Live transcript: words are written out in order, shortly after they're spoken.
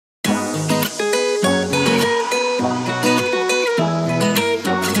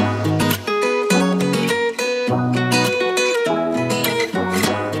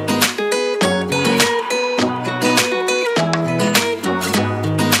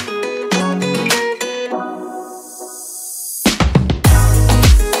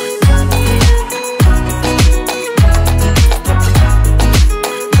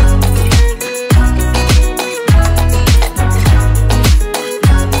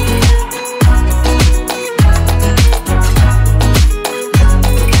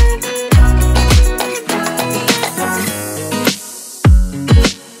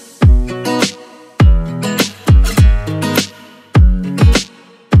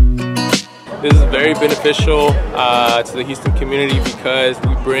This is very beneficial to the Houston community because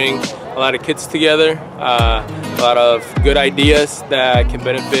we bring a lot of kids together, a lot of good ideas that can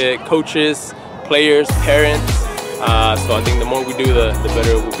benefit coaches, players, parents. So I think the more we do, the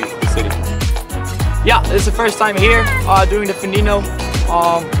better it will be for the city. Yeah, this is the first time here doing the Funinho.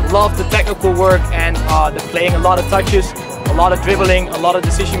 Love the technical work and the playing a lot of touches, a lot of dribbling, a lot of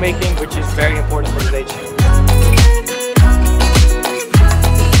decision making, which is very important for this age.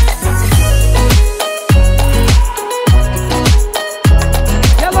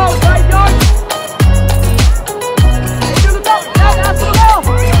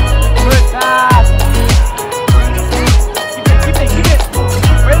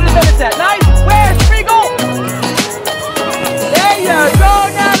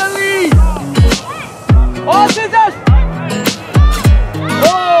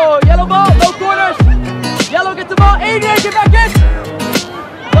 Get back in!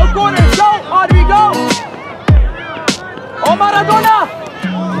 No corners, go! Audrey, go! Oh, Maradona!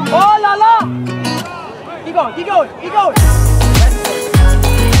 Oh, la la! Keep going, keep going, keep going!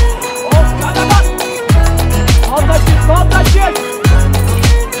 Oh, small touches!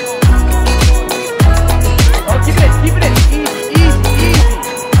 Oh, keep it in, easy, easy, easy!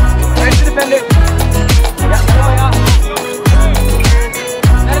 Where's the defender? Yeah, yeah.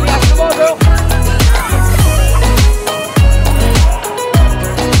 Natalie, after the ball, girl!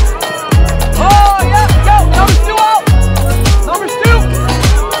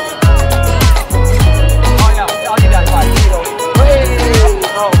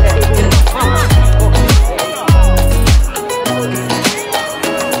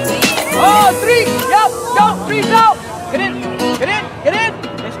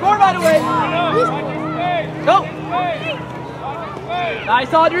 Go!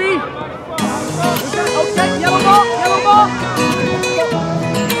 Nice, Audrey! Okay, yellow ball, yellow ball!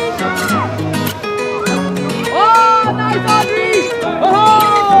 Oh, nice, Audrey!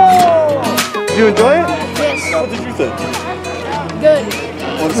 Oh! Did you enjoy it? Yes. What did you think? Good.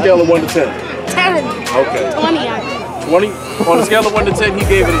 On a scale of 1 to 10? 10. Okay. 20. 20? On a scale of 1 to 10, he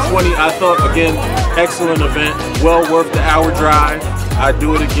gave it a 20. I thought, again, excellent event. Well worth the hour drive. I'd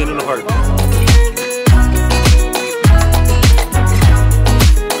do it again in a heartbeat.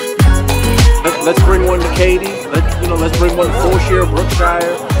 Let's bring one to Katie. Let's bring one to Fulshire,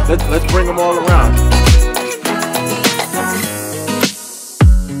 Brookshire. Let's bring them all around.